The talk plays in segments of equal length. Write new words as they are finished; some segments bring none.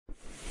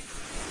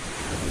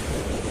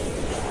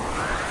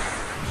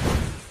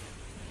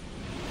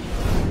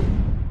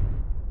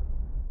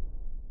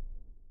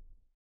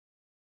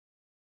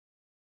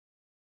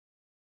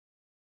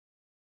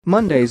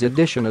Monday's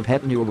edition of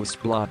Het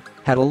Nieuwsblad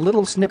had a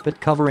little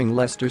snippet covering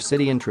Leicester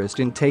City interest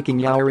in taking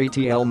Youri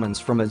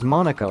Tielemans from AS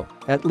Monaco,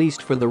 at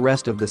least for the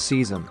rest of the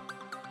season.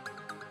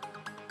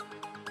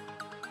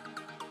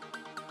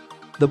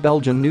 The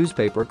Belgian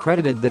newspaper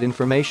credited that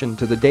information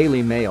to the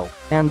Daily Mail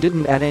and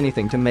didn't add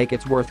anything to make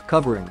it worth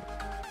covering.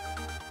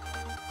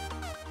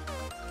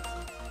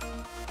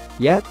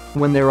 Yet,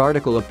 when their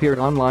article appeared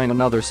online,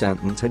 another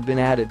sentence had been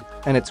added,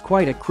 and it's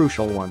quite a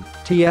crucial one: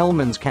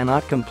 Tielemans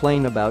cannot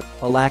complain about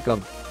a lack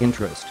of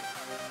interest.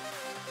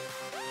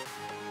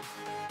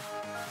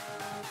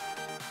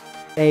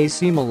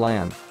 AC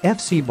Milan,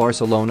 FC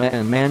Barcelona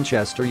and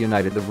Manchester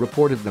United have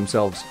reported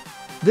themselves.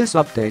 This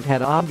update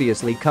had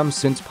obviously come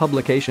since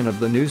publication of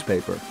the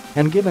newspaper,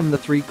 and given the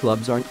three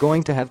clubs aren't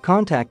going to have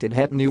contacted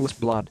Het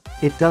Nieuwsblad,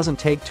 it doesn't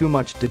take too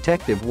much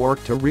detective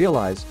work to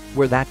realize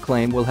where that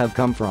claim will have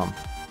come from.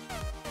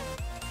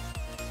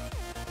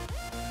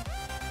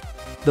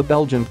 The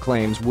Belgian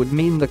claims would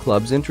mean the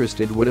clubs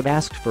interested would have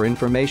asked for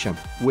information,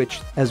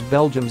 which, as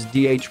Belgium's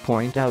DH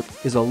point out,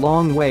 is a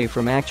long way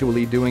from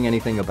actually doing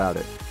anything about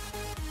it.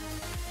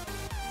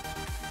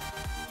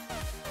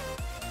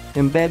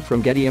 Embed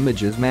from Getty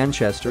Images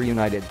Manchester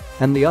United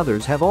and the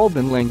others have all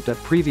been linked at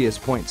previous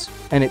points,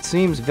 and it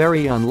seems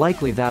very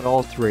unlikely that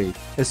all three,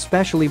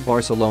 especially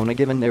Barcelona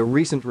given their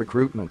recent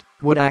recruitment,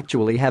 would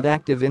actually have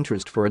active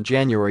interest for a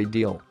January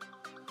deal.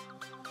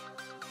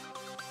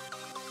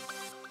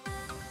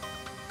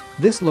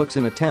 This looks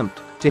an attempt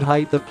to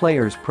hype the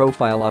player's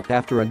profile up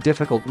after a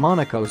difficult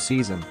Monaco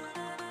season.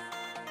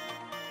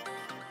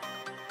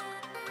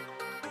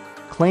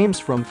 Claims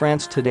from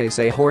France Today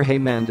say Jorge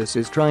Mendes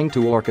is trying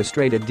to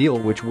orchestrate a deal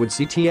which would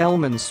see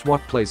Tielemans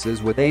swap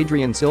places with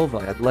Adrien Silva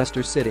at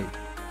Leicester City.